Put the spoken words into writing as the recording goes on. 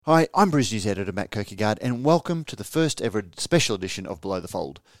Hi, I'm Brews News editor Matt Kirkegaard, and welcome to the first ever special edition of Below the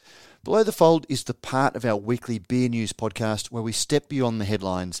Fold. Below the Fold is the part of our weekly beer news podcast where we step beyond the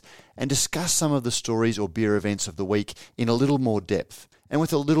headlines and discuss some of the stories or beer events of the week in a little more depth and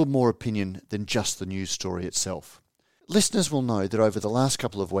with a little more opinion than just the news story itself. Listeners will know that over the last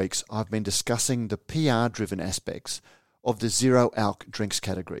couple of weeks I've been discussing the PR-driven aspects of the zero-alc drinks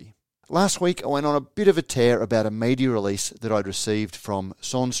category. Last week, I went on a bit of a tear about a media release that I'd received from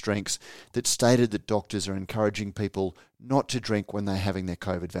Sans Drinks that stated that doctors are encouraging people not to drink when they're having their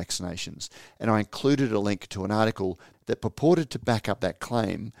COVID vaccinations. And I included a link to an article that purported to back up that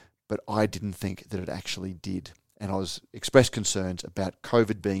claim, but I didn't think that it actually did. And I expressed concerns about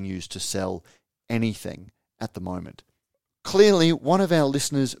COVID being used to sell anything at the moment. Clearly, one of our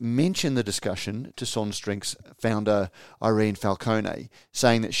listeners mentioned the discussion to Sans Drinks founder Irene Falcone,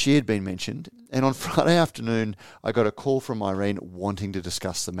 saying that she had been mentioned, and on Friday afternoon I got a call from Irene wanting to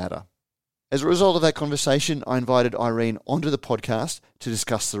discuss the matter. As a result of that conversation, I invited Irene onto the podcast to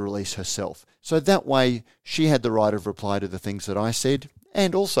discuss the release herself, so that way she had the right of reply to the things that I said,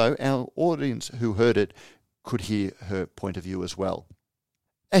 and also our audience who heard it could hear her point of view as well.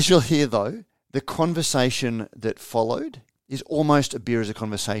 As you'll hear though, the conversation that followed is almost a beer as a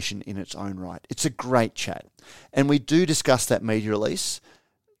conversation in its own right. It's a great chat. And we do discuss that media release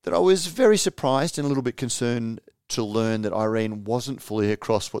that I was very surprised and a little bit concerned to learn that Irene wasn't fully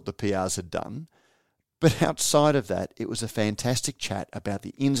across what the PRs had done. But outside of that, it was a fantastic chat about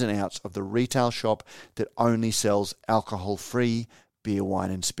the ins and outs of the retail shop that only sells alcohol-free beer,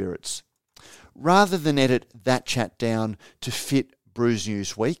 wine and spirits. Rather than edit that chat down to fit Brews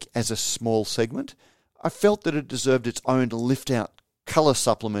News Week as a small segment, I felt that it deserved its own lift-out colour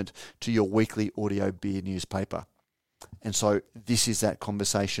supplement to your weekly audio beer newspaper. And so this is that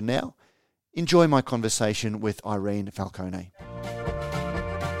conversation now. Enjoy my conversation with Irene Falcone.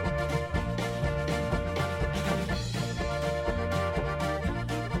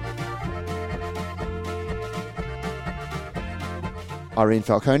 Irene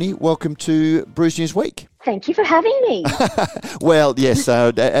Falcone, welcome to Brews News Week. Thank you for having me. Well, yes.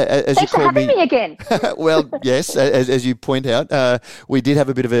 As Thanks you for called having me again. Well, yes. As you point out, we did have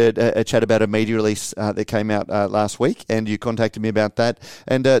a bit of a chat about a media release that came out last week, and you contacted me about that.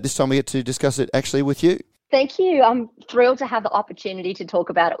 And this time we get to discuss it actually with you. Thank you. I'm thrilled to have the opportunity to talk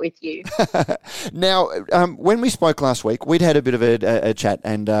about it with you. Now, when we spoke last week, we'd had a bit of a chat,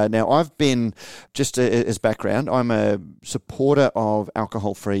 and now I've been, just as background, I'm a supporter of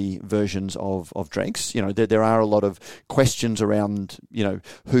alcohol-free versions of drinks. You know, there are a lot of questions around, you know,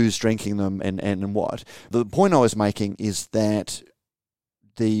 who's drinking them and what. The point I was making is that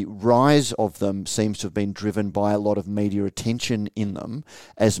the rise of them seems to have been driven by a lot of media attention in them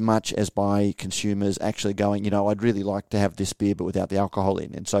as much as by consumers actually going, you know, I'd really like to have this beer but without the alcohol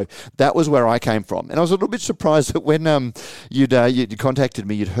in. And so that was where I came from. And I was a little bit surprised that when you'd contacted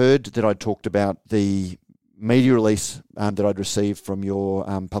me, you'd heard that I'd talked about the media release that I'd received from your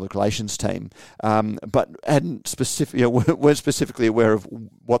public relations team, but weren't specifically aware of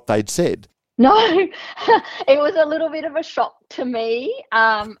what they'd said. No, it was a little bit of a shock to me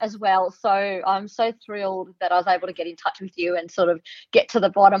as well. So I'm so thrilled that I was able to get in touch with you and sort of get to the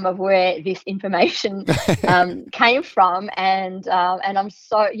bottom of where this information came from. And I'm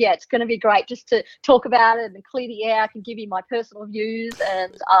so, it's going to be great just to talk about it and clear the air. I can give you my personal views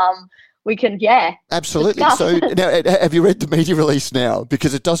and we can, Absolutely. discuss. So now, have you read the media release now?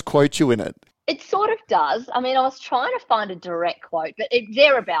 Because it does quote you in it. It sort of does. I mean, I was trying to find a direct quote, but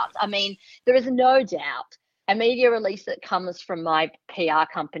thereabouts. I mean, there is no doubt a media release that comes from my PR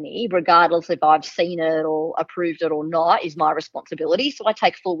company, regardless if I've seen it or approved it or not, is my responsibility. So I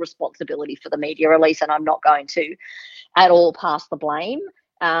take full responsibility for the media release, and I'm not going to at all pass the blame.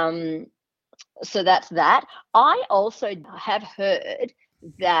 So that's that. I also have heard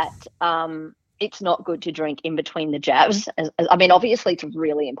that it's not good to drink in between the jabs. I mean, obviously, it's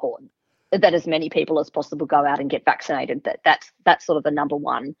really important that as many people as possible go out and get vaccinated. That's sort of the number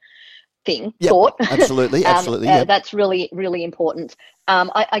one thing. Yep, thought. Absolutely. Yep. That's really, really important.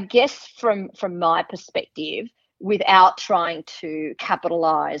 I guess from my perspective, without trying to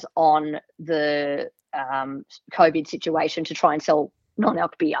capitalize on the COVID situation to try and sell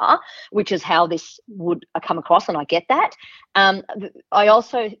non-alc beer, which is how this would come across, and I get that. I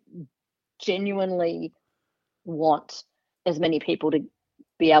also genuinely want as many people to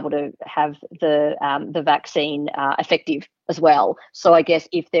be able to have the vaccine effective as well. So I guess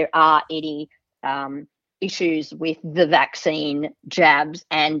if there are any issues with the vaccine jabs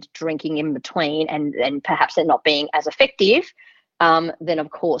and drinking in between, and perhaps they're not being as effective, then of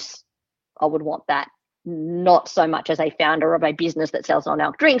course I would want that not so much as a founder of a business that sells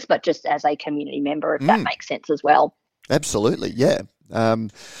non-alc drinks, but just as a community member, if that makes sense as well. Absolutely, yeah.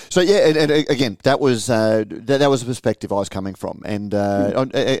 And again, that was that was a perspective I was coming from, and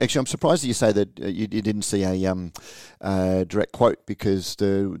actually, I'm surprised that you say that you didn't see a direct quote, because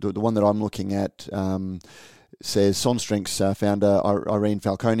the one that I'm looking at says Sans Drinks founder Irene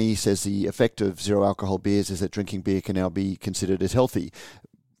Falcone says the effect of zero alcohol beers is that drinking beer can now be considered as healthy.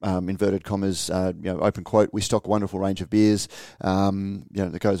 Inverted commas, open quote, we stock a wonderful range of beers,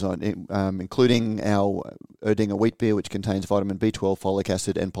 that goes on, including our Erdinger wheat beer, which contains vitamin B12, folic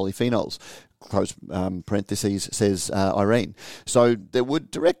acid, and polyphenols. Close parentheses, says Irene. So there were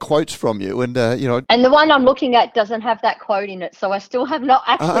direct quotes from you, and And the one I'm looking at doesn't have that quote in it, so I still have not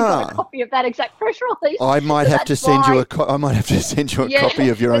actually got a copy of that exact press release. I might have to send you a copy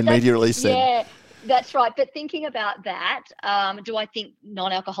of your own media release then. Yeah. That's right. But thinking about that, do I think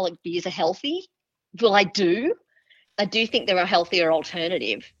non-alcoholic beers are healthy? Well, I do. I do think they're a healthier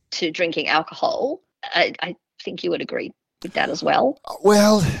alternative to drinking alcohol. I think you would agree with that as well.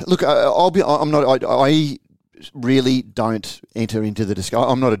 Well, look, I really don't enter into the discussion.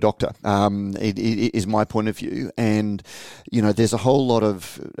 I'm not a doctor. It is my point of view, and there's a whole lot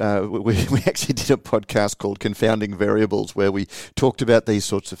of. We actually did a podcast called "Confounding Variables," where we talked about these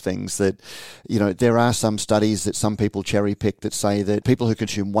sorts of things. That there are some studies that some people cherry pick that say that people who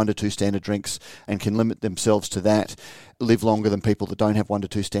consume 1 to 2 standard drinks and can limit themselves to that live longer than people that don't have 1 to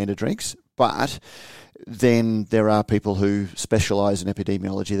 2 standard drinks, but then there are people who specialise in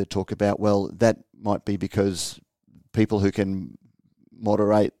epidemiology that talk about, well, that might be because people who can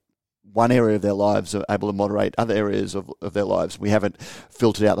moderate one area of their lives are able to moderate other areas of their lives. We haven't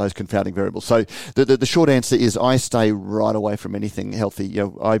filtered out those confounding variables. So the short answer is I stay right away from anything healthy.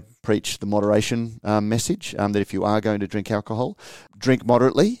 I preach the moderation message, that if you are going to drink alcohol, drink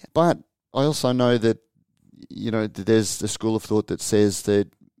moderately. But I also know that, there's the school of thought that says that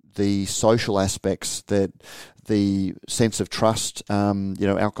the social aspects, that the sense of trust,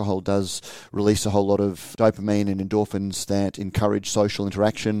 alcohol does release a whole lot of dopamine and endorphins that encourage social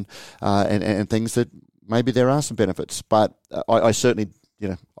interaction and things that maybe there are some benefits. But I certainly,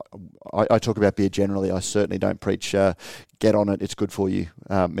 I talk about beer generally. I certainly don't preach get on it, it's good for you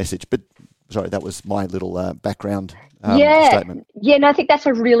message. But sorry, that was my little background statement. Yeah, no, I think that's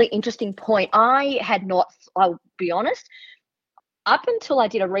a really interesting point. I'll be honest, up until I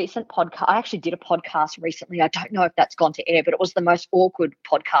did a recent podcast, I actually did a podcast recently. I don't know if that's gone to air, but it was the most awkward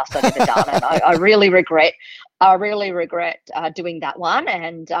podcast I've ever done. And I really regret doing that one.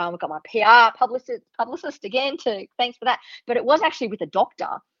 And I've got my PR publicist again thanks for that. But it was actually with a doctor.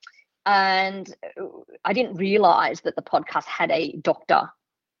 And I didn't realize that the podcast had a doctor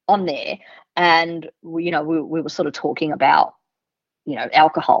on there. And, we were sort of talking about,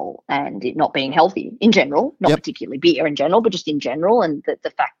 alcohol and it not being healthy in general, not particularly beer in general, but just in general. And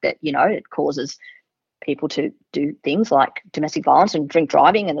the fact that, it causes people to do things like domestic violence and drink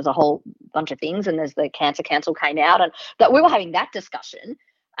driving. And there's a whole bunch of things. And there's the Cancer Council came out, and that we were having that discussion.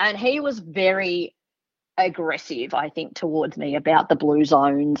 And he was very aggressive, I think, towards me about the blue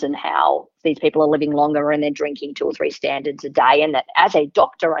zones and how these people are living longer and they're drinking 2 or 3 standards a day. And that as a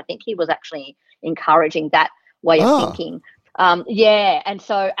doctor, I think he was actually encouraging that way of thinking. And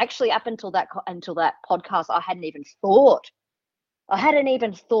so actually up until that podcast, I hadn't even thought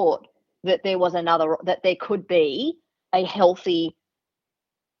that there was that there could be a healthy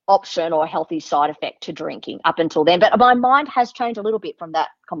option or a healthy side effect to drinking up until then. But my mind has changed a little bit from that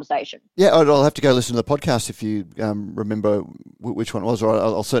conversation. Yeah, I'll have to go listen to the podcast if you remember which one it was, or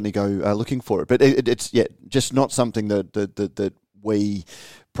I'll certainly go looking for it. But it's just not something that we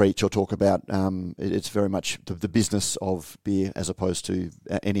preach or talk about. It's very much the business of beer as opposed to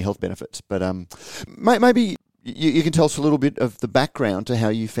any health benefits. But maybe you can tell us a little bit of the background to how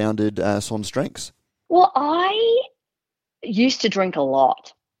you founded Sans Drinks. Well, I used to drink a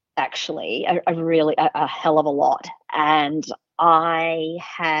lot, actually, a hell of a lot. And I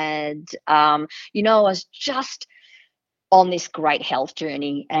had, I was just on this great health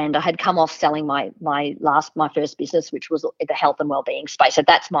journey, and I had come off selling my first business, which was the health and wellbeing space. So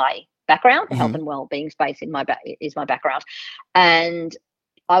that's my background. The health and wellbeing space is my background, and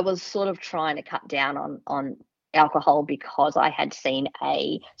I was sort of trying to cut down on alcohol because I had seen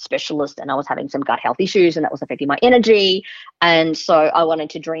a specialist and I was having some gut health issues, and that was affecting my energy, and so I wanted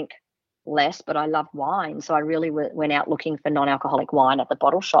to drink less, but I love wine, so I really went out looking for non-alcoholic wine at the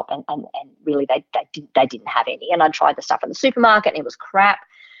bottle shop, and really they didn't have any, and I tried the stuff in the supermarket and it was crap.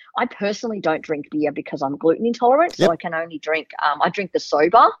 I personally don't drink beer because I'm gluten intolerant, so I can only drink I drink the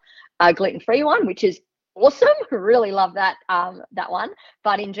sober gluten-free one, which is awesome. Really love that one.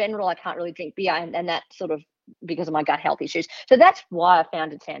 But in general, I can't really drink beer, and that's sort of because of my gut health issues. So that's why I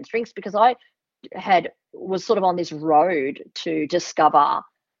founded Sans Drinks, because I was sort of on this road to discover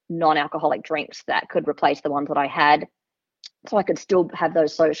non-alcoholic drinks that could replace the ones that I had, so I could still have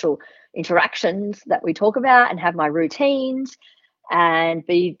those social interactions that we talk about and have my routines and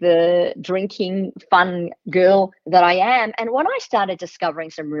be the drinking fun girl that I am. And when I started discovering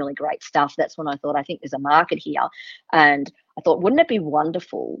some really great stuff, that's when I thought, I think there's a market here. And I thought, wouldn't it be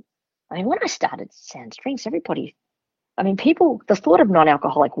wonderful? I mean, when I started Sans Drinks, people, the thought of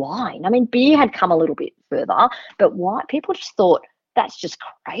non-alcoholic wine, beer had come a little bit further, but wine, people just thought, that's just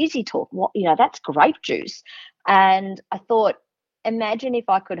crazy talk. That's grape juice. And I thought, imagine if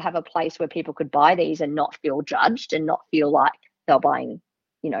I could have a place where people could buy these and not feel judged and not feel like they're buying,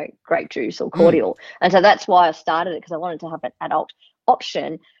 grape juice or cordial. And so that's why I started it, because I wanted to have an adult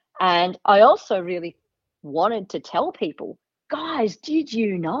option. And I also really wanted to tell people, guys, did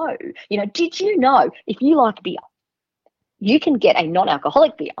you know if you like beer, you can get a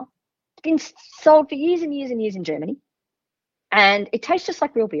non-alcoholic beer. It's been sold for years and years and years in Germany. And it tastes just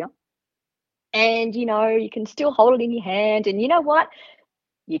like real beer. And, you can still hold it in your hand. And you know what?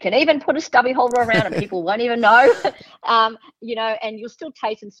 You can even put a stubby holder around and people won't even know, and you'll still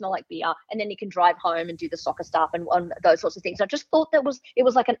taste and smell like beer. And then you can drive home and do the soccer stuff and those sorts of things. I just thought it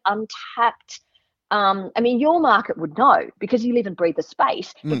was like an untapped, your market would know because you live and breathe the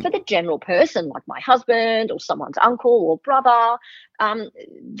space. But for the general person, like my husband or someone's uncle or brother,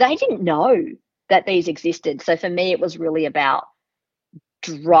 they didn't know that these existed. So for me, it was really about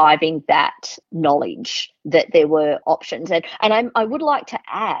driving that knowledge that there were options. And I would like to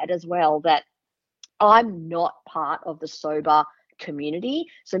add as well that I'm not part of the sober community.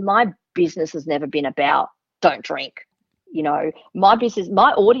 So my business has never been about don't drink.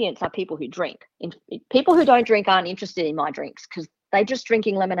 My audience are people who drink. People who don't drink aren't interested in my drinks because they're just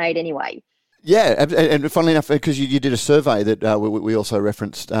drinking lemonade anyway. Yeah, and funnily enough, because you did a survey that we also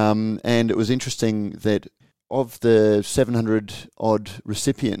referenced, and it was interesting that of the 700-odd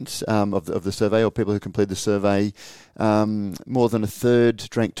recipients of the survey, or people who completed the survey, more than a third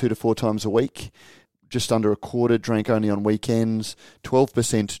drank 2 to 4 times a week. Just under a quarter drank only on weekends.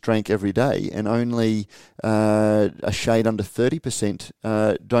 12% drank every day, and only a shade under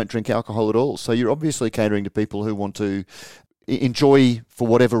 30% don't drink alcohol at all. So you're obviously catering to people who want to enjoy, for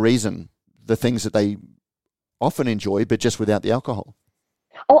whatever reason, the things that they often enjoy, but just without the alcohol.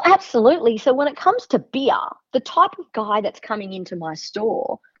 Oh, absolutely. So when it comes to beer, the type of guy that's coming into my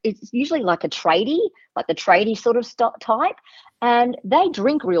store, it's usually like a tradie, like the tradie sort of type, and they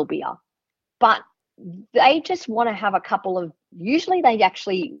drink real beer, but they just want to have a couple of, usually they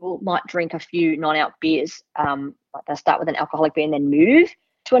actually might drink a few non-alc beers. Like they start with an alcoholic beer and then move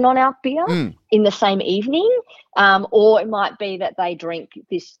to a non-alc beer in the same evening. Or it might be that they drink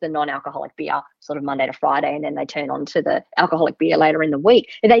the non-alcoholic beer sort of Monday to Friday, and then they turn on to the alcoholic beer later in the week.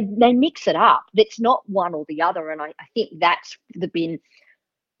 And they mix it up. It's not one or the other. And I think that's been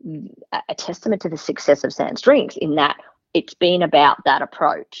a testament to the success of Sans Drinks, in that it's been about that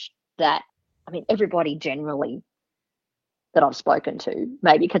approach that, everybody generally that I've spoken to,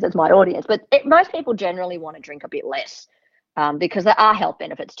 maybe because it's my audience, but most people generally want to drink a bit less. Because there are health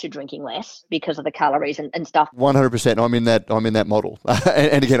benefits to drinking less because of the calories and stuff. 100%. I'm in that model.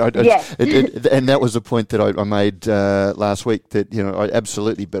 And again, and that was the point that I made last week, that,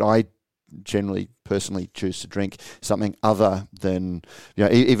 absolutely, but I generally personally choose to drink something other than,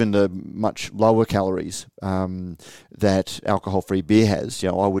 even the much lower calories that alcohol-free beer has.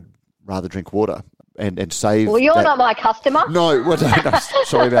 I would rather drink water and save. Well, you're not my customer. No,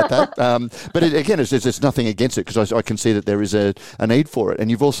 sorry about that. But again, it's nothing against it, because I can see that there is a need for it. And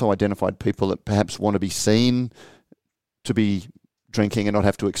you've also identified people that perhaps want to be seen to be drinking and not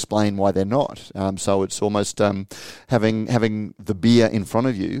have to explain why they're not. So it's almost having the beer in front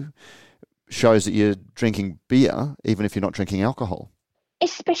of you shows that you're drinking beer, even if you're not drinking alcohol.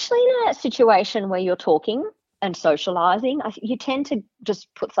 Especially in a situation where you're talking and socializing, you tend to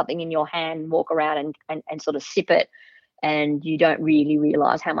just put something in your hand, walk around and sort of sip it, and you don't really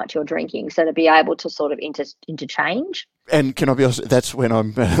realize how much you're drinking. So to be able to sort of interchange. And can I be honest, that's when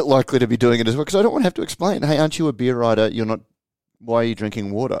I'm likely to be doing it as well, because I don't want to have to explain, hey, aren't you a beer rider? You're not, why are you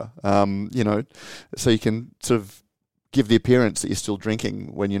drinking water? So you can sort of give the appearance that you're still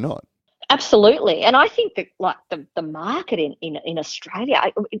drinking when you're not. Absolutely. And I think that like the market in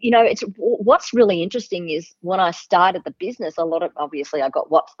Australia, it's what's really interesting is when I started the business, obviously I got,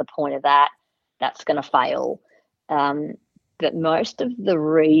 what's the point of that? That's going to fail. But most of the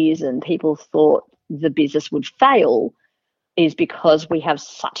reason people thought the business would fail is because we have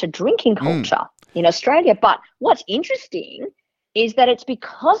such a drinking culture. in Australia. But what's interesting is that it's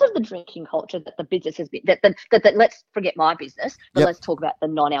because of the drinking culture that the business has been, that let's forget my business, but let's talk about the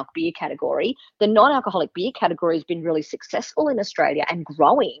non-alc beer category. The non-alcoholic beer category has been really successful in Australia and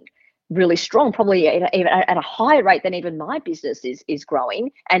growing really strong, probably even at a higher rate than even my business is growing,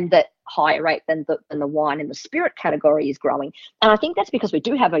 and that higher rate than the wine and the spirit category is growing. And I think that's because we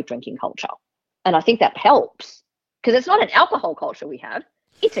do have a drinking culture. And I think that helps, because it's not an alcohol culture we have.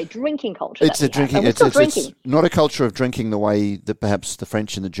 It's a drinking culture. It's not a culture of drinking the way that perhaps the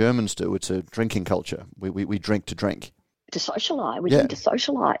French and the Germans do. It's a drinking culture. We drink to drink. To socialise. We drink to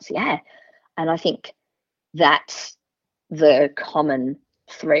socialise, yeah. And I think that's the common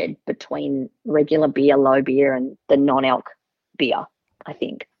thread between regular beer, low beer, and the non-alc beer, I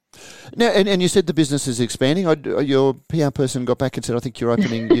think. Now, and you said the business is expanding. Your PR person got back and said, I think you're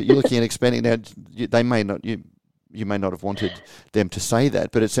opening, you're looking at expanding. Now, they may not... You may not have wanted them to say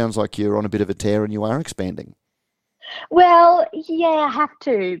that, but it sounds like you're on a bit of a tear and you are expanding. Well, yeah, I have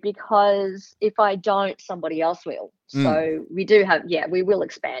to, because if I don't, somebody else will. So we do have, we will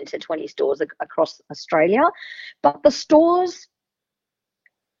expand to 20 stores across Australia. But the stores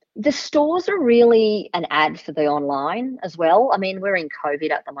are really an ad for the online as well. I mean, we're in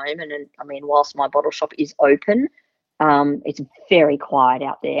COVID at the moment, and I mean, whilst my bottle shop is open, it's very quiet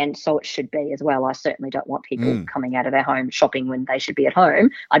out there, and so it should be as well. I certainly don't want people coming out of their home shopping when they should be at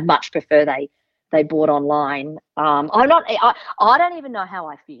home. I'd much prefer they bought online. I don't even know how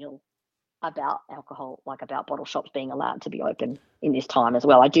I feel about alcohol, like about bottle shops being allowed to be open in this time as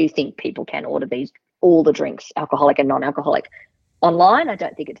well. I do think people can order all the drinks, alcoholic and non-alcoholic, online. I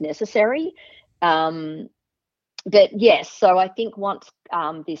don't think it's necessary. But yes, so I think once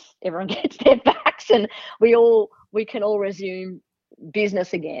everyone gets their vax and we can all resume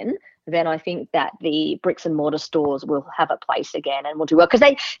business again, then I think that the bricks and mortar stores will have a place again and will do well,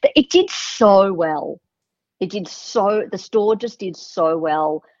 because it did so well. The store just did so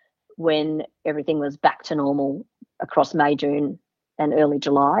well when everything was back to normal across May, June, and early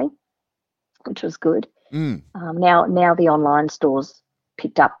July, which was good. Now the online stores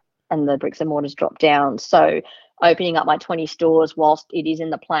picked up and the bricks and mortars dropped down. So opening up my 20 stores, whilst it is in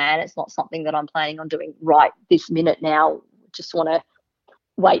the plan, it's not something that I'm planning on doing right this minute now. Just want to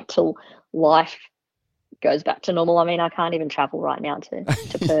wait till life goes back to normal. I mean, I can't even travel right now to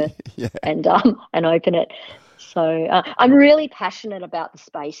Perth and open it. So I'm really passionate about the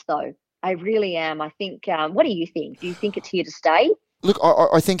space, though. I really am. I think, what do you think? Do you think it's here to stay? Look,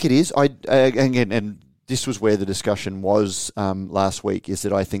 I think it is. And this was where the discussion was last week, is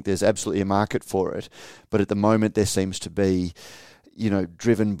that I think there's absolutely a market for it. But at the moment, there seems to be,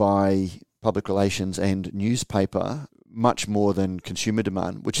 driven by public relations and newspaper much more than consumer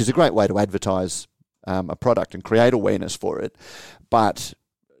demand, which is a great way to advertise a product and create awareness for it. But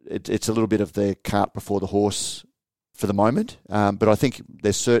it's a little bit of the cart before the horse for the moment. But I think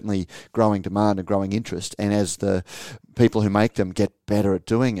there's certainly growing demand and growing interest. And as the people who make them get better at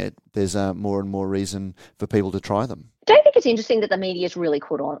doing it, there's more and more reason for people to try them. Don't you think it's interesting that the media's really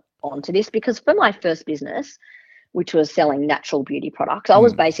caught on to this? Because for my first business, which was selling natural beauty products, I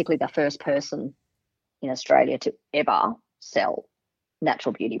was basically the first person in Australia to ever sell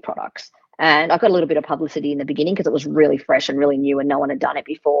natural beauty products. And I got a little bit of publicity in the beginning because it was really fresh and really new and no one had done it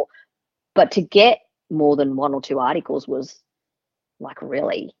before. But to get more than one or two articles was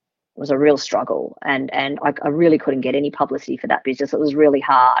a real struggle. And I really couldn't get any publicity for that business. It was really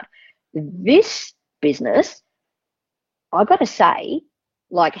hard. This business, I've got to say,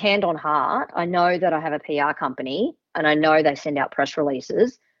 like, hand on heart, I know that I have a PR company and I know they send out press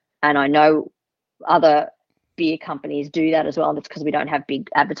releases, and I know other beer companies do that as well. And it's because we don't have big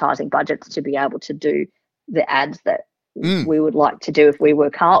advertising budgets to be able to do the ads that we would like to do if we were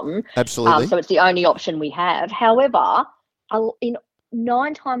Carlton. Absolutely. So it's the only option we have. However, in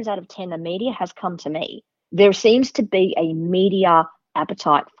 9 times out of 10, the media has come to me. There seems to be a media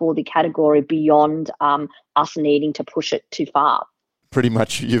appetite for the category beyond us needing to push it too far. Pretty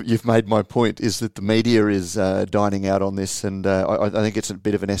much, you've made my point, is that the media is dining out on this, and I think it's a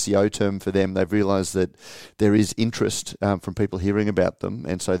bit of an SEO term for them. They've realised that there is interest from people hearing about them,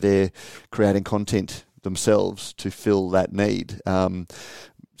 and so they're creating content themselves to fill that need.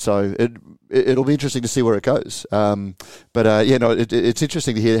 So it'll be interesting to see where it goes. It's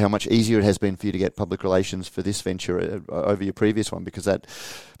interesting to hear how much easier it has been for you to get public relations for this venture over your previous one, because that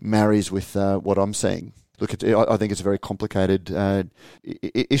marries with what I'm seeing. Look, I think it's a very complicated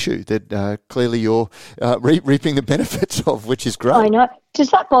issue that clearly you're reaping the benefits of, which is great. I know. Does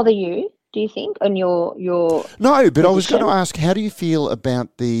that bother you, do you think, on your No, but position? I was going to ask, how do you feel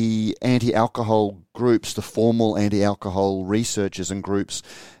about the anti-alcohol groups, the formal anti-alcohol researchers and groups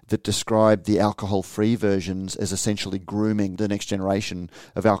that describe the alcohol-free versions as essentially grooming the next generation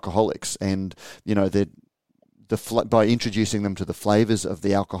of alcoholics, and that by introducing them to the flavors of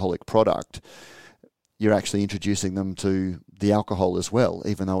the alcoholic product, you're actually introducing them to the alcohol as well,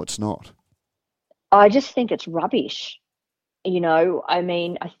 even though it's not. I just think it's rubbish.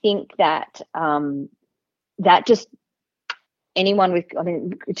 I think that that just anyone with,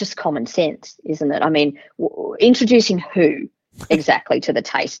 it's just common sense, isn't it? Introducing who exactly to the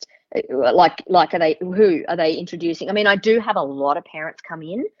taste? Like who are they introducing? I do have a lot of parents come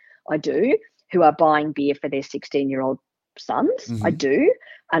in, who are buying beer for their 16-year-old sons. Mm-hmm. I do.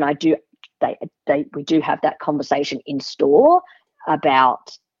 And we do have that conversation in store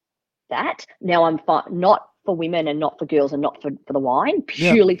about that. Now I'm not for women and not for girls and not for the wine,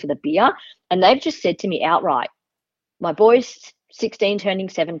 purely for the beer. And they've just said to me outright, my boy's 16 turning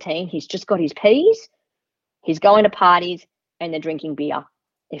 17, he's just got his P's, he's going to parties and they're drinking beer.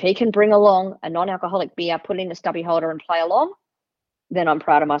 If he can bring along a non-alcoholic beer, put it in a stubby holder and play along, then I'm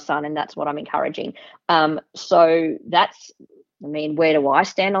proud of my son, and that's what I'm encouraging. So that's, where do I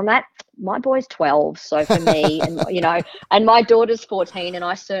stand on that? My boy's 12, so for me, and and my daughter's 14, and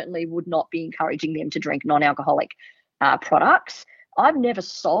I certainly would not be encouraging them to drink non-alcoholic products. I've never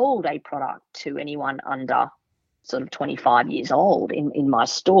sold a product to anyone under sort of 25 years old in my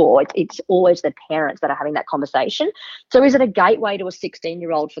store. It's always the parents that are having that conversation. So is it a gateway to a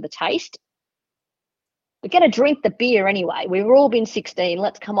 16-year-old for the taste? We're going to drink the beer anyway. We've all been 16.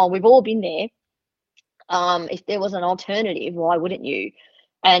 Let's come on. We've all been there. If there was an alternative, why wouldn't you?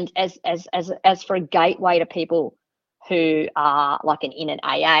 And as for a gateway to people who are like in an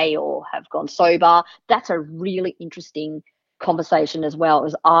AA or have gone sober, that's a really interesting conversation as well.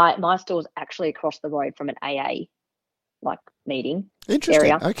 As my store's actually across the road from an AA meeting.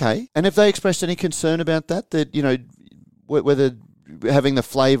 Interesting. Area. Okay. And have they expressed any concern about that? That whether having the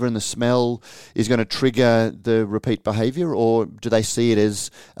flavour and the smell is going to trigger the repeat behaviour, or do they see it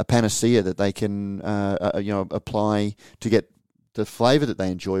as a panacea that they can apply to get the flavour that they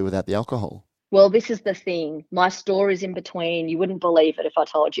enjoy without the alcohol? Well, this is the thing. My store is in between. You wouldn't believe it if I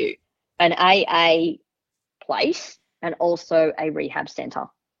told you. An AA place and also a rehab centre.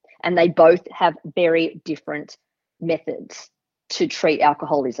 And they both have very different methods to treat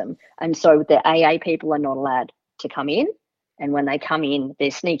alcoholism. And so the AA people are not allowed to come in. And when they come in,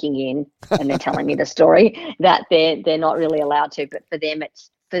 they're sneaking in and they're telling me the story that they're not really allowed to. But for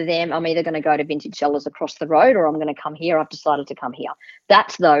them, I'm either going to go to Vintage Cellars across the road or I'm going to come here. I've decided to come here.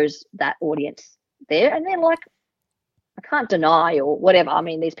 That's that audience there. And they're like, I can't deny or whatever.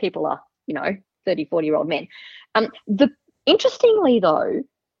 These people are, 30, 40-year-old men. Interestingly, though,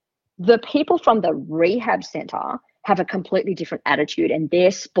 the people from the rehab centre have a completely different attitude, and their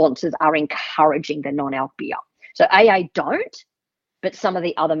sponsors are encouraging the non-alc beer. So AA don't, but some of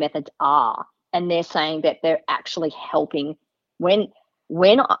the other methods are. And they're saying that they're actually helping when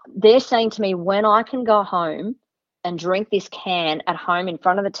they're saying to me, when I can go home and drink this can at home in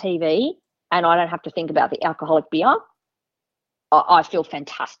front of the TV and I don't have to think about the alcoholic beer, I feel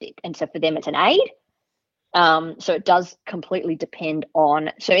fantastic. And so for them, it's an aid. So it does completely depend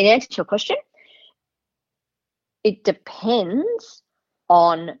on, so in answer to your question, it depends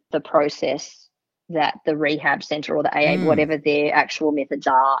on the process that the rehab centre or the AA, whatever their actual methods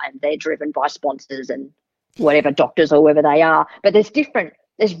are, and they're driven by sponsors and whatever doctors or whoever they are. But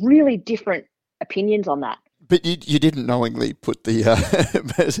there's really different opinions on that. But you didn't knowingly put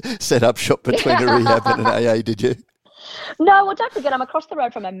the set up shop between a rehab and an AA, did you? No, well, don't forget, I'm across the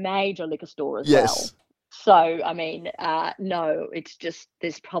road from a major liquor store as well. So, no, it's just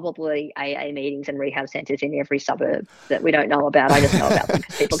there's probably AA meetings and rehab centres in every suburb that we don't know about. I just know about them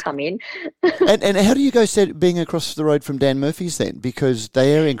because people come in. and how do you go being across the road from Dan Murphy's then? Because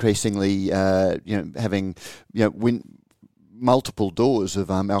they are increasingly, having, multiple doors of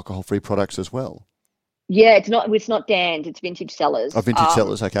alcohol-free products as well. Yeah, it's not Dan's, it's Vintage Cellars. Oh, Vintage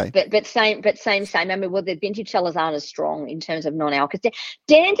Cellars, okay. But same. The Vintage Cellars aren't as strong in terms of non-alc.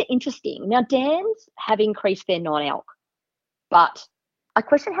 Dan's are interesting. Now, Dan's have increased their non-alc, but I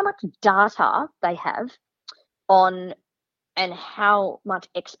question how much data they have on and how much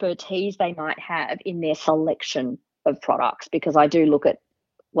expertise they might have in their selection of products, because I do look at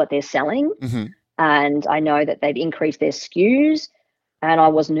what they're selling, and I know that they've increased their SKUs. And I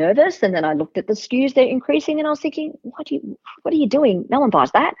was nervous, and then I looked at the SKUs they're increasing, and I was thinking, what are you doing? No one buys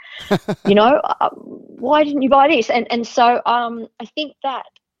that. Why didn't you buy this? And so I think that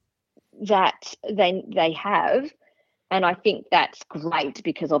they have, And I think that's great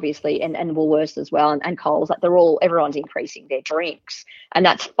because obviously, and Woolworths as well, and Coles, like everyone's increasing their drinks, and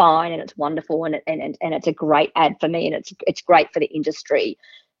that's fine and it's wonderful and it's a great ad for me and it's great for the industry.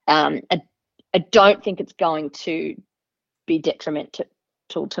 I don't think it's going to be detrimental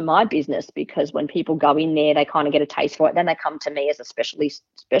to my business, because when people go in there, they kind of get a taste for it. Then they come to me as a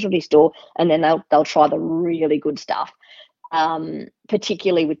specialty store, and then they'll try the really good stuff,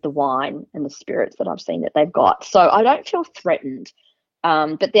 particularly with the wine and the spirits that I've seen that they've got. So I don't feel threatened.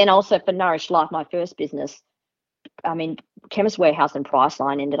 But then also for Nourish Life, my first business, I mean, Chemist Warehouse and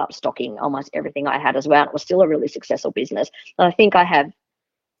Priceline ended up stocking almost everything I had as well. It was still a really successful business. And I think I have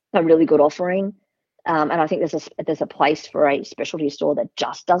a really good offering. And I think there's a place for a specialty store that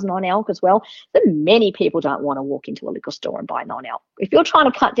just does non-alc as well. But many people don't want to walk into a liquor store and buy non-alc. If you're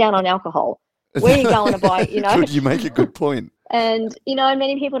trying to cut down on alcohol, where are you going to buy, You make a good point. And,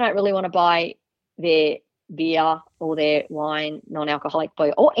 many people don't really want to buy their beer or their wine, non-alcoholic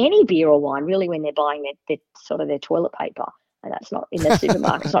beer, or any beer or wine, really, when they're buying their toilet paper. And that's not in the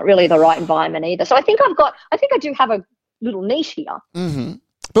supermarket. It's not really the right environment either. So I think I do have a little niche here. Mm-hmm.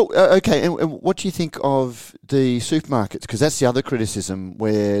 But, okay, and what do you think of the supermarkets? Because that's the other criticism,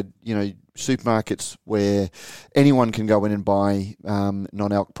 where, supermarkets where anyone can go in and buy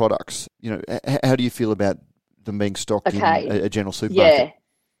non-alc products. How do you feel about them being stocked in a general supermarket?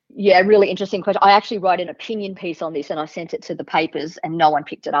 Yeah, really interesting question. I actually wrote an opinion piece on this and I sent it to the papers and no one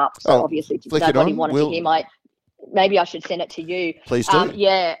picked it up. So obviously nobody wanted to hear maybe I should send it to you. Please do.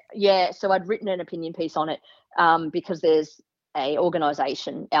 Yeah. So I'd written an opinion piece on it because there's a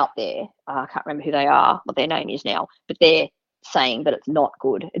organisation out there. I can't remember who they are, what their name is now, but they're saying that it's not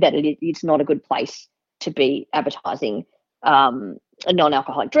good, that it's not a good place to be advertising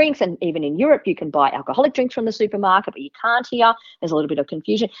non-alcoholic drinks. And even in Europe, you can buy alcoholic drinks from the supermarket, but you can't here. There's a little bit of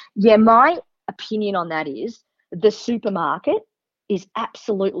confusion. Yeah, my opinion on that is the supermarket is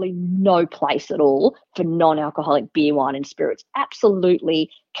absolutely no place at all for non-alcoholic beer, wine and spirits.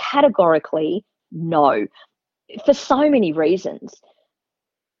 Absolutely, categorically no. For so many reasons.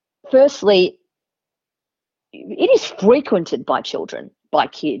 Firstly, it is frequented by children, by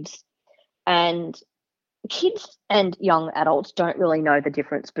kids, and kids and young adults don't really know the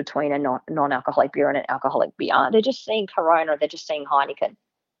difference between a non-alcoholic beer and an alcoholic beer. They're just seeing Corona, they're just seeing Heineken.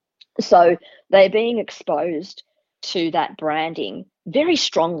 So they're being exposed to that branding very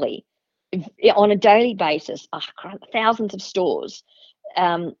strongly on a daily basis, thousands of stores.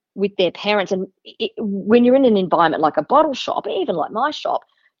 With their parents, and when you're in an environment like a bottle shop, even like my shop,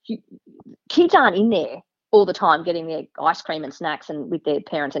 kids aren't in there all the time getting their ice cream and snacks and with their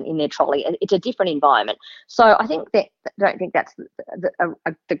parents and in their trolley. It's a different environment. So I don't think that's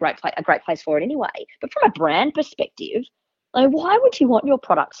a great place for it anyway. But from a brand perspective, why would you want your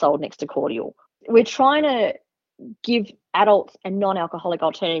product sold next to cordial? We're trying to give adults a non-alcoholic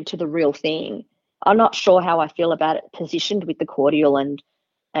alternative to the real thing. I'm not sure how I feel about it positioned with the cordial and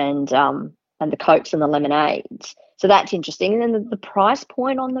the Cokes and the lemonades. So that's interesting. And then the price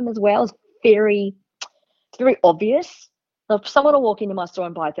point on them as well is very obvious. So if someone will walk into my store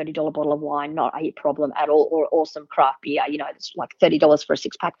and buy a $30 bottle of wine, not a problem at all, or some craft beer, it's like $30 for a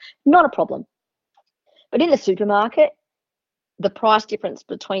 6-pack, not a problem. But in the supermarket, the price difference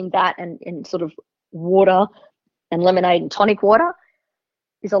between that and sort of water and lemonade and tonic water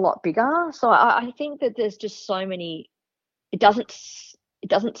is a lot bigger. So I think that there's just so many, it doesn't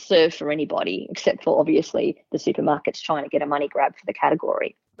serve for anybody except for obviously the supermarkets trying to get a money grab for the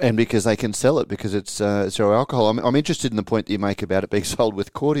category. And because they can sell it because it's zero alcohol. I'm interested in the point that you make about it being sold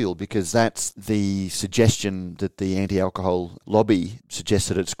with cordial, because that's the suggestion that the anti-alcohol lobby suggests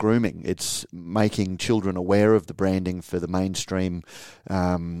that it's grooming. It's making children aware of the branding for the mainstream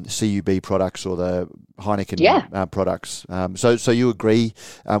CUB products or the Heineken products. So you agree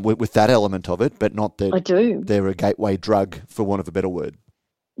with that element of it, but not that I do. They're a gateway drug, for want of a better word.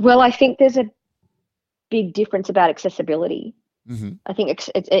 Well, I think there's a big difference about accessibility. Mm-hmm. I think it's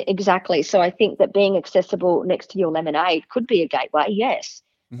exactly. So I think that being accessible next to your lemonade could be a gateway, yes,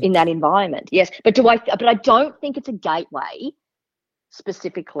 in that environment, yes. But I don't think it's a gateway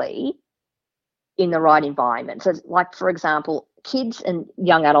specifically in the right environment. So, like for example, kids and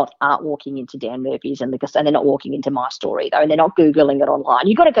young adults aren't walking into Dan Murphy's and they're not walking into my store either, and they're not Googling it online.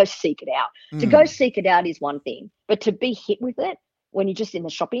 You've got to go seek it out. To go seek it out is one thing, but to be hit with it when you're just in the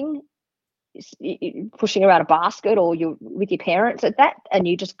shopping, pushing around a basket, or you're with your parents at that and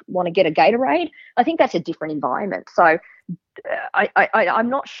you just want to get a Gatorade, I think that's a different environment. So I'm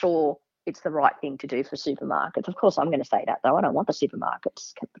not sure it's the right thing to do for supermarkets. Of course, I'm going to say that, though. I don't want the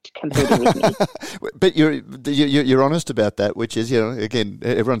supermarkets competing with me. But you're honest about that, which is, again,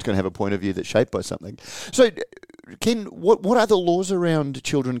 everyone's going to have a point of view that's shaped by something. So, Ken, what are the laws around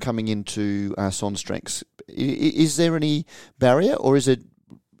children coming into Son's Drinks? Is there any barrier, or is it,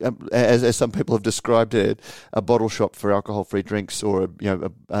 as some people have described it, a bottle shop for alcohol-free drinks, or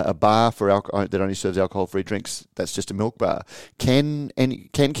a bar for alcohol that only serves alcohol-free drinks? That's just a milk bar. Can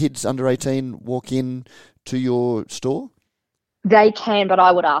kids under 18 walk in to your store? They can, but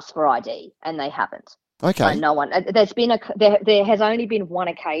I would ask for ID, and they haven't. Okay. No one. There has only been one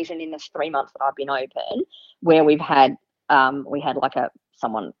occasion in the 3 months that I've been open where we had like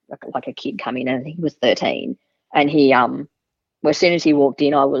a kid come in, and he was 13, and he as soon as he walked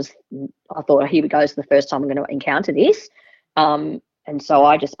in, I thought, here we go, it's the first time I'm going to encounter this. And so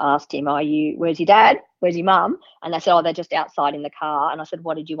I just asked him, where's your dad? Where's your mum? And they said, they're just outside in the car. And I said,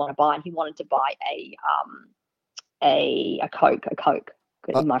 what did you want to buy? And he wanted to buy a Coke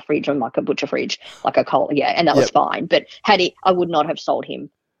in my fridge, or my kombucha fridge, like a cola. Yeah. And that was fine. But I would not have sold him.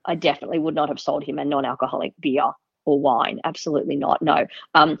 I definitely would not have sold him a non-alcoholic beer or wine. Absolutely not. No.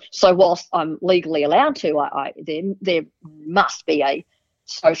 So whilst I'm legally allowed to, there must be a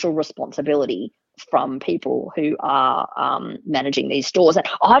social responsibility from people who are managing these stores. And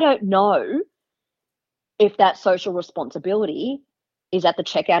I don't know if that social responsibility is at the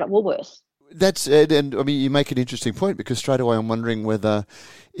checkout at Woolworths. And I mean, you make an interesting point, because straight away I'm wondering whether,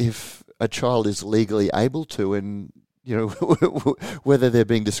 if a child is legally able to, and whether they're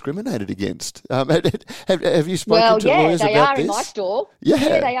being discriminated against. Have you spoken to lawyers about this? Well, they are in my store.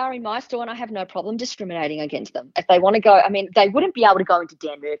 Yeah, they are in my store, and I have no problem discriminating against them. If they want to go, I mean, they wouldn't be able to go into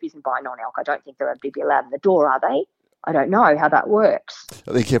Dan Murphy's and buy non-alc. I don't think they'd be allowed in the door, are they? I don't know how that works.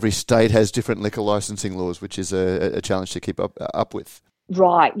 I think every state has different liquor licensing laws, which is a challenge to keep up with.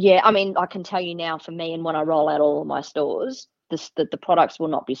 Right, yeah. I mean, I can tell you now, for me, and when I roll out all of my stores, the products will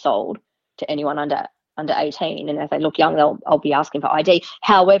not be sold to anyone under 18, and if they look young, I'll be asking for ID.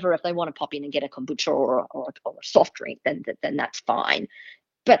 However, if they want to pop in and get a kombucha or a soft drink, then that's fine.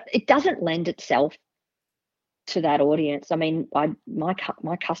 But it doesn't lend itself to that audience. I mean, my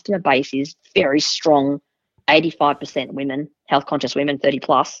customer base is very strong. 85% women, health conscious women, 30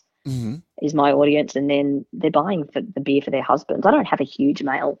 plus. Mm-hmm. Is my audience, and then they're buying for the beer for their husbands. I don't have a huge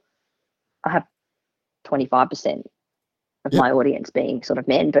male. I have 25% of my audience being sort of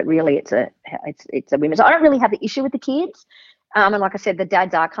men, but really it's a women. So I don't really have the issue with the kids. And like I said, the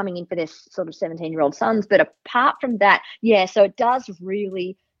dads are coming in for their sort of 17-year-old sons. But apart from that, so it does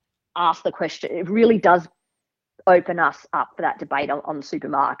really ask the question. It really does open us up for that debate on the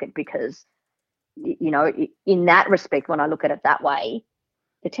supermarket, because, in that respect, when I look at it that way,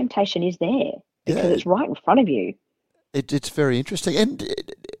 the temptation is there because it's right in front of you. It's very interesting. And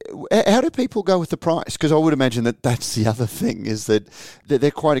how do people go with the price? Because I would imagine that's the other thing, is that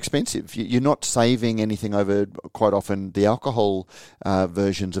they're quite expensive. You're not saving anything over, quite often, the alcohol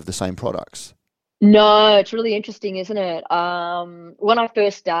versions of the same products. No, it's really interesting, isn't it? When I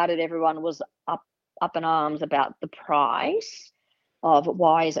first started, everyone was up in arms about the price of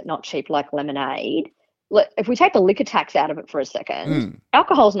why is it not cheap like lemonade. If we take the liquor tax out of it for a second,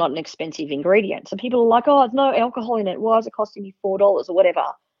 alcohol is not an expensive ingredient. So people are like, there's no alcohol in it. Why is it costing you $4 or whatever?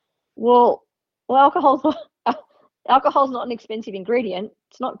 Well, alcohol's not an expensive ingredient.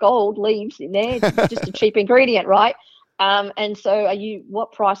 It's not gold leaves in there. It's just a cheap ingredient, right? And so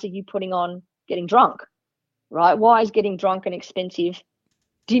what price are you putting on getting drunk, right? Why is getting drunk an expensive?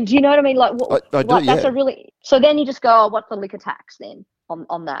 Do you know what I mean? Like, that's a really. So then you just go, what's the liquor tax then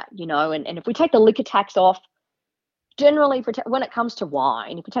on that? And if we take the liquor tax off, generally when it comes to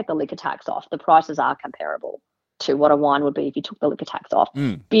wine, if you take the liquor tax off, the prices are comparable to what a wine would be if you took the liquor tax off.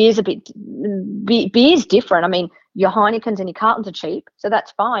 Beer's beer's different. I mean, your Heinekens and your Carltons are cheap, so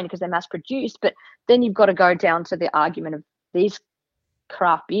that's fine because they're mass produced. But then you've got to go down to the argument of these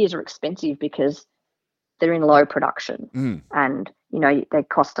craft beers are expensive because they're in low production and they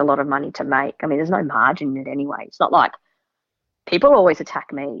cost a lot of money to make. I mean, there's no margin in it anyway. It's not like people always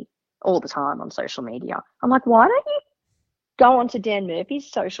attack me all the time on social media. I'm like, why don't you go onto Dan Murphy's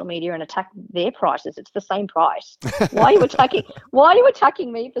social media and attack their prices? It's the same price. Why are you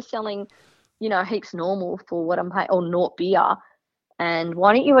attacking me for selling, heaps normal for what I'm paying, or naught beer? And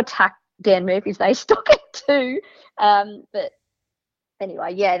why don't you attack Dan Murphy's? They stock it too. But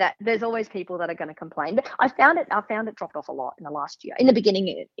anyway, there's always people that are going to complain. But I found it dropped off a lot in the last year. In the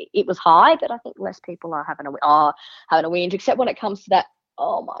beginning, it was high, but I think less people are having a whinge, except when it comes to that.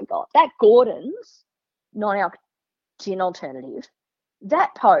 Oh my God, that Gordon's non-alc gin alternative.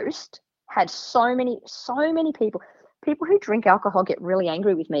 That post had so many people. people who drink alcohol get really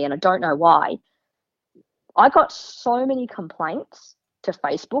angry with me, and I don't know why. I got so many complaints to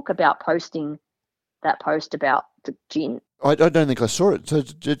Facebook about posting that post about the gin. I don't think I saw it. So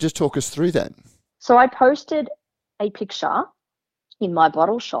just talk us through that. So I posted a picture in my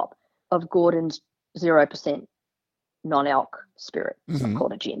bottle shop of Gordon's 0% non-alc spirit. It's not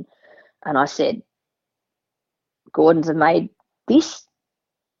called a gin. And I said, Gordon's have made this.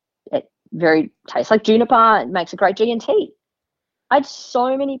 It tastes like juniper. It makes a great G&T. I had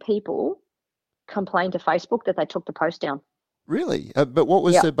so many people complain to Facebook that they took the post down. Really? But what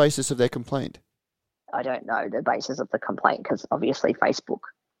was the basis of their complaint? I don't know the basis of the complaint because obviously Facebook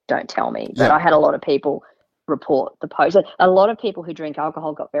don't tell me. But I had a lot of people report the post. A lot of people who drink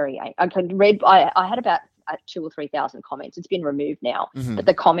alcohol got very angry. I had about 2,000 or 3,000 comments. It's been removed now. But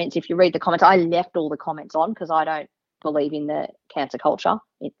the comments, if you read the comments, I left all the comments on because I don't believe in the cancer culture,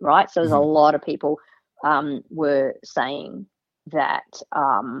 right? So there's a lot of people were saying that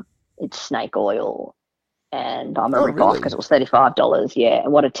it's snake oil and I'm a rip-off because it was $35. Yeah,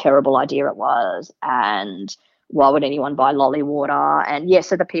 and what a terrible idea it was. And why would anyone buy lolly water? And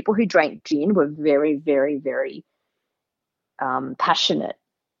so the people who drank gin were very, very, very passionate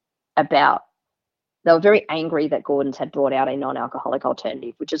about. They were very angry that Gordon's had brought out a non-alcoholic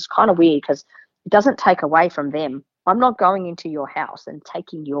alternative, which is kind of weird because it doesn't take away from them. I'm not going into your house and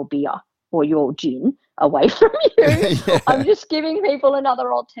taking your beer or your gin away from you. I'm just giving people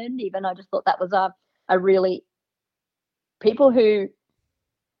another alternative. And I just thought that was a really people who,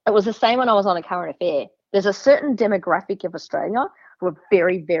 it was the same when I was on A Current Affair. There's a certain demographic of Australia who are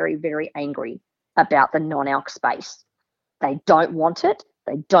very, very, very angry about the non-alc space. They don't want it.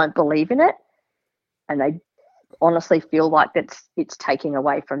 They don't believe in it. And they honestly feel like it's taking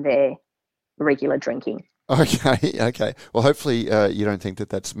away from their regular drinking. Okay. Well, hopefully you don't think that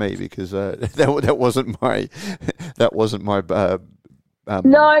that's me because that wasn't my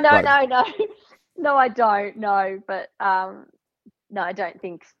No. No, I don't. No, but no, I don't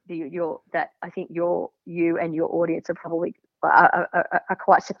think you're that. I think you and your audience are probably are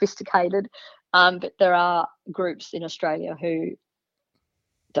quite sophisticated. But there are groups in Australia who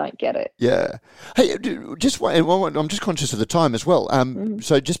don't get it. Yeah. Hey, I'm just conscious of the time as well.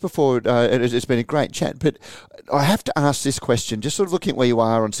 So just before, it's been a great chat, but I have to ask this question, just sort of looking at where you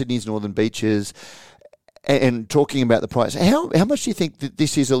are on Sydney's northern beaches and talking about the price. How much do you think that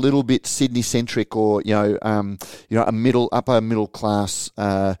this is a little bit Sydney centric, or a upper middle class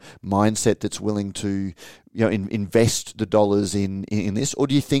mindset that's willing to invest the dollars in this, or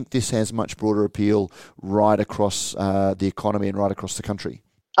do you think this has much broader appeal right across the economy and right across the country?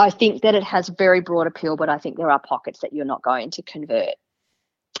 I think that it has very broad appeal, but I think there are pockets that you're not going to convert.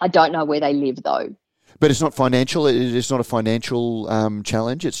 I don't know where they live though. But it's not financial. It's not a financial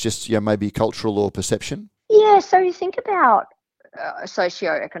challenge. It's just maybe cultural or perception. Yeah. So you think about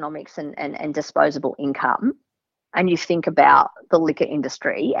socioeconomics and disposable income, and you think about the liquor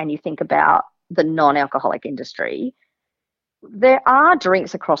industry, and you think about the non-alcoholic industry. There are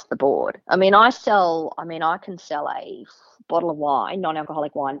drinks across the board. I can sell a bottle of wine,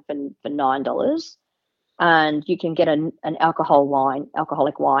 non-alcoholic wine, for $9, and you can get an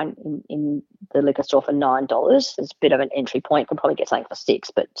alcoholic wine in the liquor store for $9. It's a bit of an entry point. You can probably get something for $6,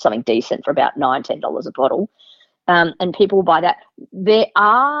 but something decent for about $9-10 a bottle. And people will buy that. There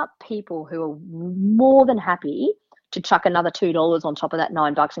are people who are more than happy to chuck another $2 on top of that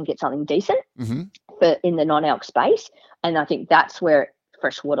 $9 and get something decent in the non-alc space. And I think that's where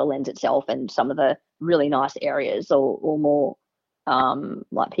freshwater lends itself, and some of the really nice areas or more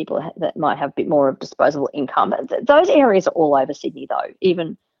like people that might have a bit more of disposable income. Those areas are all over Sydney though.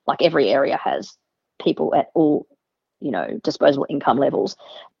 Even like every area has people at all, disposable income levels.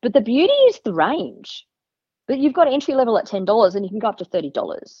 But the beauty is the range. But you've got entry level at $10 and you can go up to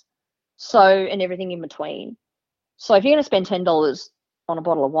 $30. So, and everything in between. So if you're going to spend $10 on a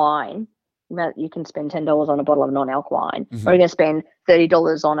bottle of wine, you can spend $10 on a bottle of non-alc wine, or you're going to spend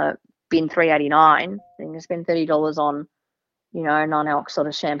 $30 on a bin $3.89. Then you're going to spend $30 on, non-alc sort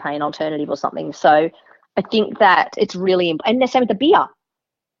of champagne alternative or something. So I think that it's really, and the same with the beer.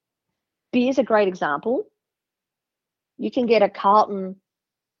 Beer's a great example. You can get a Carlton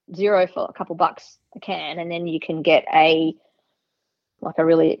Zero for a couple bucks a can, and then you can get a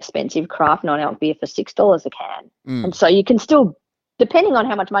really expensive craft non-alc beer for $6 a can. And so you can still, depending on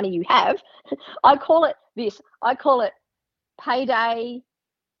how much money you have, I call it payday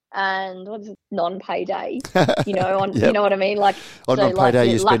and what is it, non-payday, you know what I mean? Like on so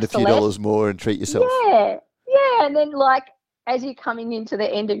non-payday you spend a few dollars more and treat yourself. Yeah. And then as you're coming into the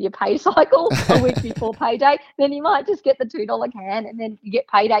end of your pay cycle a week before payday, then you might just get the $2 can, and then you get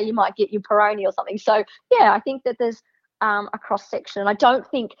payday, you might get your Peroni or something. So yeah, I think that there's a cross section. I don't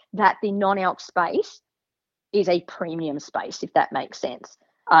think that the non-alc space is a premium space, if that makes sense.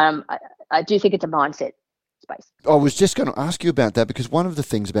 I do think it's a mindset space. I was just going to ask you about that, because one of the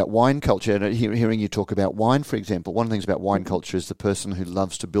things about wine culture, and hearing you talk about wine, for example, one of the things about wine culture is the person who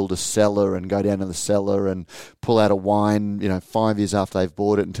loves to build a cellar and go down to the cellar and pull out a wine, 5 years after they've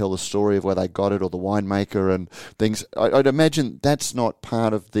bought it and tell the story of where they got it or the winemaker and things. I'd imagine that's not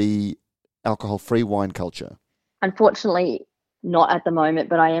part of the alcohol-free wine culture. Unfortunately, not at the moment,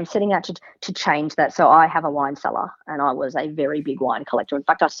 but I am setting out to change that. So I have a wine cellar, and I was a very big wine collector. In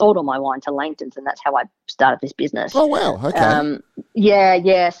fact, I sold all my wine to Langton's, and that's how I started this business. Oh, wow. Okay.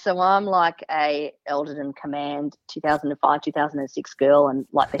 Yeah. So I'm like a Elderton Command 2005, 2006 girl, and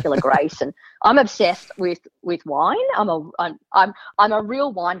like the Hill of Grace, and I'm obsessed with wine. I'm a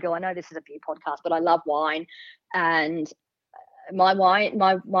real wine girl. I know this is a beer podcast, but I love wine, and my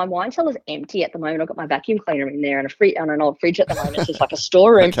wine cellar's empty at the moment. I've got my vacuum cleaner in there and an old fridge at the moment. It's just like a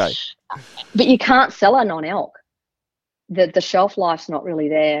storeroom. Okay. But you can't sell a non-alc. The shelf life's not really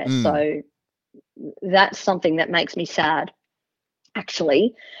there. So that's something that makes me sad,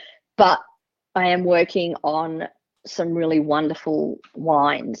 actually. But I am working on some really wonderful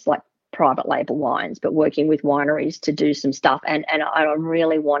wines, like private label wines, but working with wineries to do some stuff. And I'm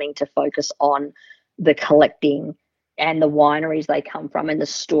really wanting to focus on the collecting and the wineries they come from and the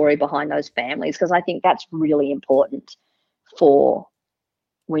story behind those families, because I think that's really important for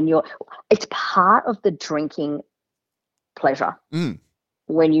it's part of the drinking pleasure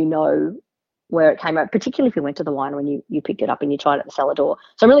when you know where it came out, particularly if you went to the winery and you picked it up and you tried it at the cellar door.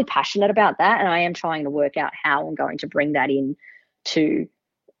 So I'm really passionate about that, and I am trying to work out how I'm going to bring that in to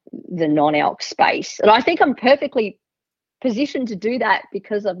the non-alc space. And I think I'm perfectly positioned to do that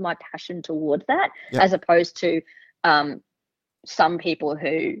because of my passion towards that, as opposed to some people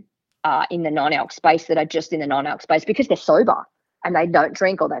who are in the non-alc space that are just in the non-alc space because they're sober and they don't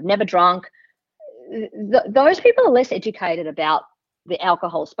drink or they've never drunk. Those people are less educated about the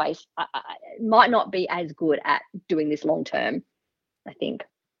alcohol space, might not be as good at doing this long term, I think,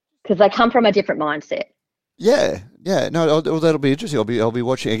 because they come from a different mindset. Yeah. No, that'll be interesting. I'll be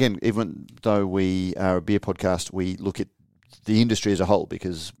watching again. Even though we are a beer podcast, we look at the industry as a whole,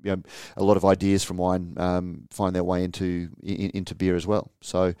 because a lot of ideas from wine find their way into beer as well.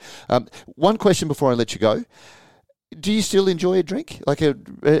 So, one question before I let you go: do you still enjoy a drink, like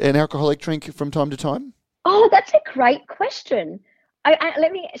an alcoholic drink from time to time? Oh, that's a great question.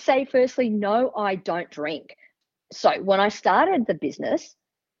 Let me say firstly, no, I don't drink. So when I started the business,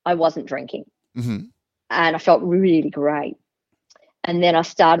 I wasn't drinking, and I felt really great. And then I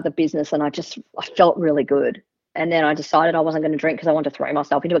started the business, and I felt really good. And then I decided I wasn't going to drink because I wanted to throw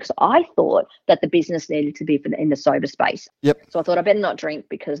myself into it, because I thought that the business needed to be in the sober space. Yep. So I thought I better not drink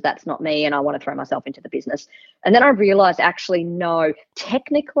because that's not me, and I want to throw myself into the business. And then I realized, actually, no,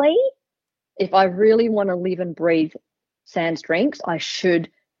 technically, if I really want to live and breathe sans drinks, I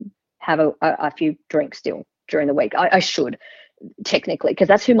should have a few drinks still during the week. I should, technically, because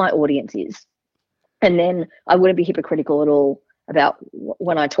that's who my audience is. And then I wouldn't be hypocritical at all about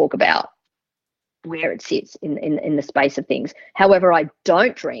when I talk about where it sits in the space of things. However, I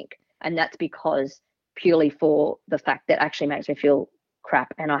don't drink, and that's because purely for the fact that actually makes me feel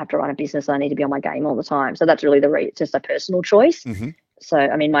crap, and I have to run a business, and I need to be on my game all the time. So that's really it's just a personal choice. So,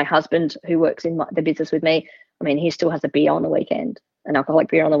 I mean, my husband, who works in the business with me, I mean, he still has a beer on the weekend, an alcoholic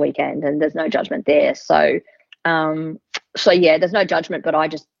beer on the weekend, and there's no judgment there. So, yeah, there's no judgment, but I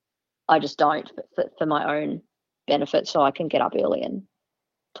just don't for my own benefit, so I can get up early and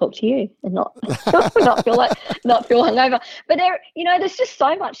talk to you and not feel hungover. But there's just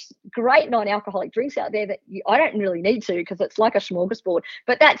so much great non-alcoholic drinks out there that I don't really need to, because it's like a smorgasbord.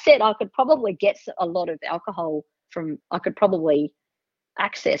 But that said, I could probably get a lot of alcohol from. I could probably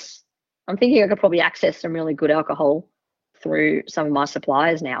access. I'm thinking I could probably access some really good alcohol through some of my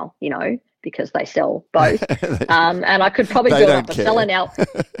suppliers now. Because they sell both. And I could probably build up a cellar now.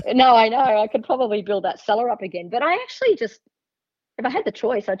 No, I know. I could probably build that cellar up again. But I actually if I had the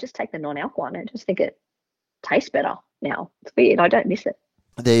choice, I'd just take the non-alc one. I just think it tastes better now. It's weird. I don't miss it.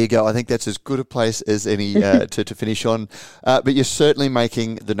 There you go. I think that's as good a place as any to finish on. But you're certainly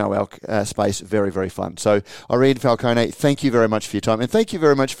making the no-alc space very, very fun. So, Irene Falcone, thank you very much for your time. And thank you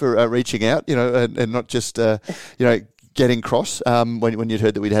very much for reaching out, and not just, getting cross when you'd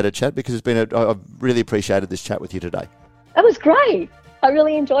heard that we'd had a chat, because I've really appreciated this chat with you today. That was great. I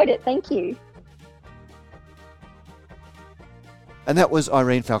really enjoyed it. Thank you. And that was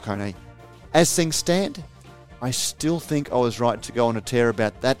Irene Falcone. As things stand, I still think I was right to go on a tear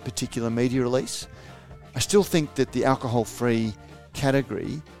about that particular media release. I still think that the alcohol-free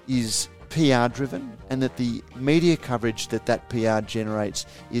category is PR driven and that the media coverage that PR generates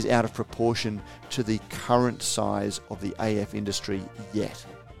is out of proportion to the current size of the AF industry yet.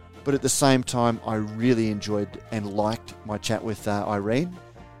 But at the same time, I really enjoyed and liked my chat with Irene.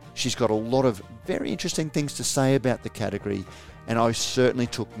 She's got a lot of very interesting things to say about the category, and I certainly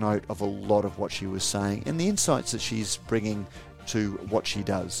took note of a lot of what she was saying and the insights that she's bringing to what she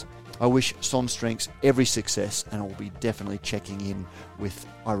does. I wish Somstrengths every success, and I'll be definitely checking in with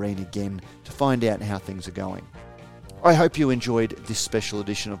Irene again to find out how things are going. I hope you enjoyed this special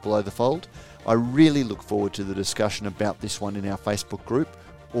edition of Below the Fold. I really look forward to the discussion about this one in our Facebook group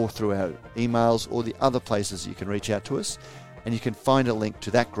or through our emails or the other places you can reach out to us, and you can find a link to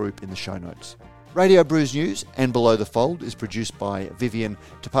that group in the show notes. Radio Brews News and Below the Fold is produced by Vivian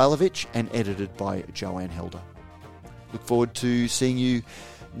Topalovic and edited by Joanne Helder. Look forward to seeing you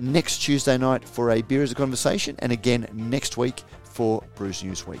next Tuesday night for a Beer as a Conversation, and again next week for Brews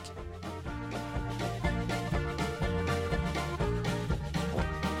News Week.